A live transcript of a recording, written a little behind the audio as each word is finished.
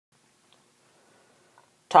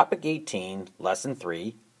Topic 18, Lesson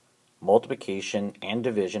 3, Multiplication and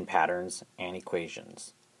Division Patterns and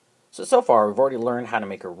Equations. So far we've already learned how to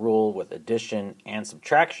make a rule with addition and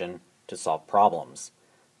subtraction to solve problems.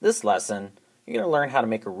 This lesson, you're going to learn how to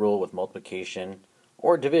make a rule with multiplication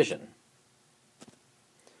or division.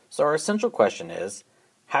 So our essential question is,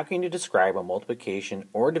 how can you describe a multiplication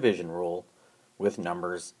or division rule with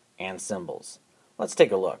numbers and symbols? Let's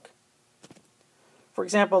take a look. For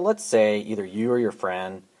example, let's say either you or your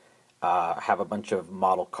friend have a bunch of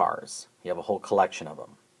model cars. You have a whole collection of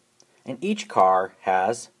them. And each car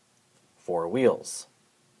has 4 wheels.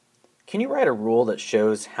 Can you write a rule that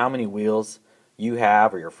shows how many wheels you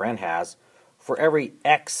have or your friend has for every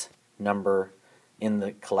X number in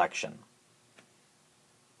the collection?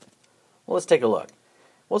 Well, let's take a look.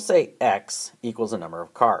 We'll say X equals the number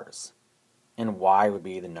of cars, and Y would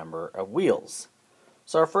be the number of wheels.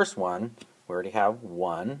 So our first one, we already have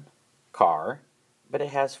 1 car, but it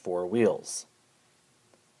has 4 wheels.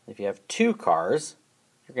 If you have 2 cars,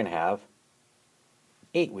 you're going to have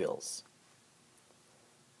 8 wheels.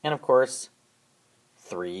 And of course,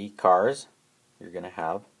 3 cars, you're going to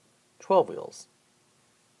have 12 wheels.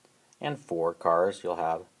 And 4 cars, you'll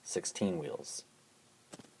have 16 wheels.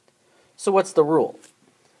 So what's the rule?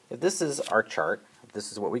 If this is our chart,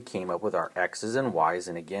 this is what we came up with, our X's and Y's,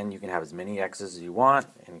 and again, you can have as many X's as you want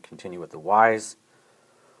and continue with the Y's.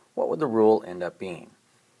 What would the rule end up being?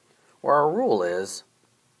 Well, our rule is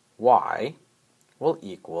Y will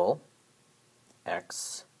equal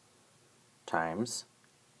X times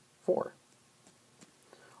 4.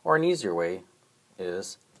 Or an easier way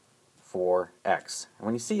is 4x. And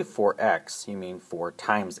when you see 4x, you mean 4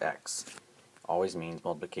 times x. Always means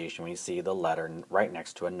multiplication when you see the letter right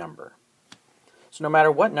next to a number. So no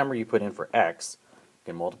matter what number you put in for x,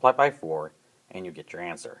 you can multiply by 4 and you get your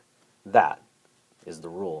answer. That is the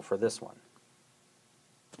rule for this one.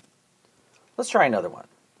 Let's try another one.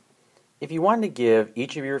 If you wanted to give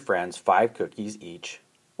each of your friends 5 cookies each,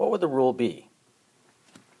 what would the rule be?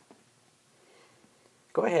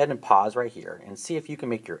 Go ahead and pause right here and see if you can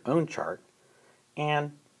make your own chart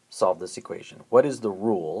and solve this equation. What is the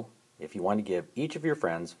rule if you want to give each of your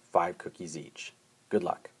friends 5 cookies each? Good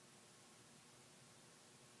luck.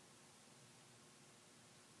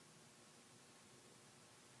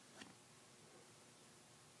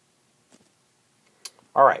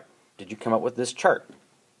 Alright, did you come up with this chart?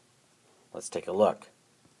 Let's take a look.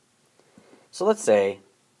 So let's say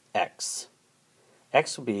X.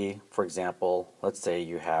 X would be, for example, let's say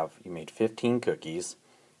you made 15 cookies.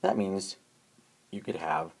 That means you could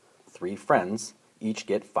have 3 friends each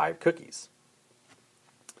get 5 cookies.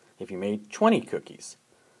 If you made 20 cookies,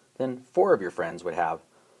 then 4 of your friends would have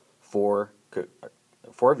 5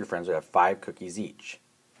 cookies each.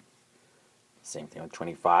 Same thing with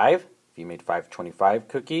 25. If you made 25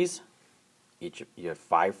 cookies, you have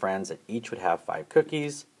 5 friends that each would have 5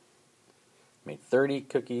 cookies. Made 30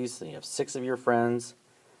 cookies, then you have 6 of your friends,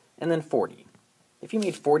 and then 40. If you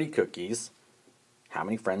made 40 cookies, how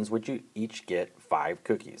many friends would you each get 5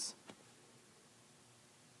 cookies?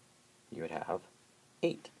 You would have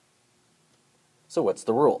 8. So what's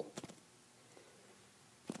the rule?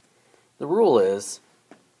 The rule is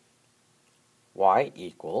Y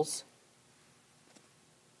equals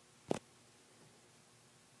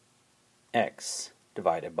X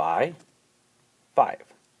divided by 5.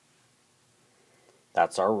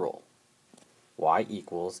 That's our rule. Y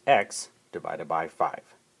equals X divided by 5.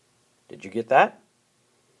 Did you get that?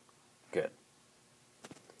 Good.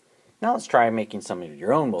 Now let's try making some of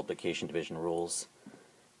your own multiplication division rules.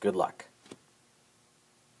 Good luck.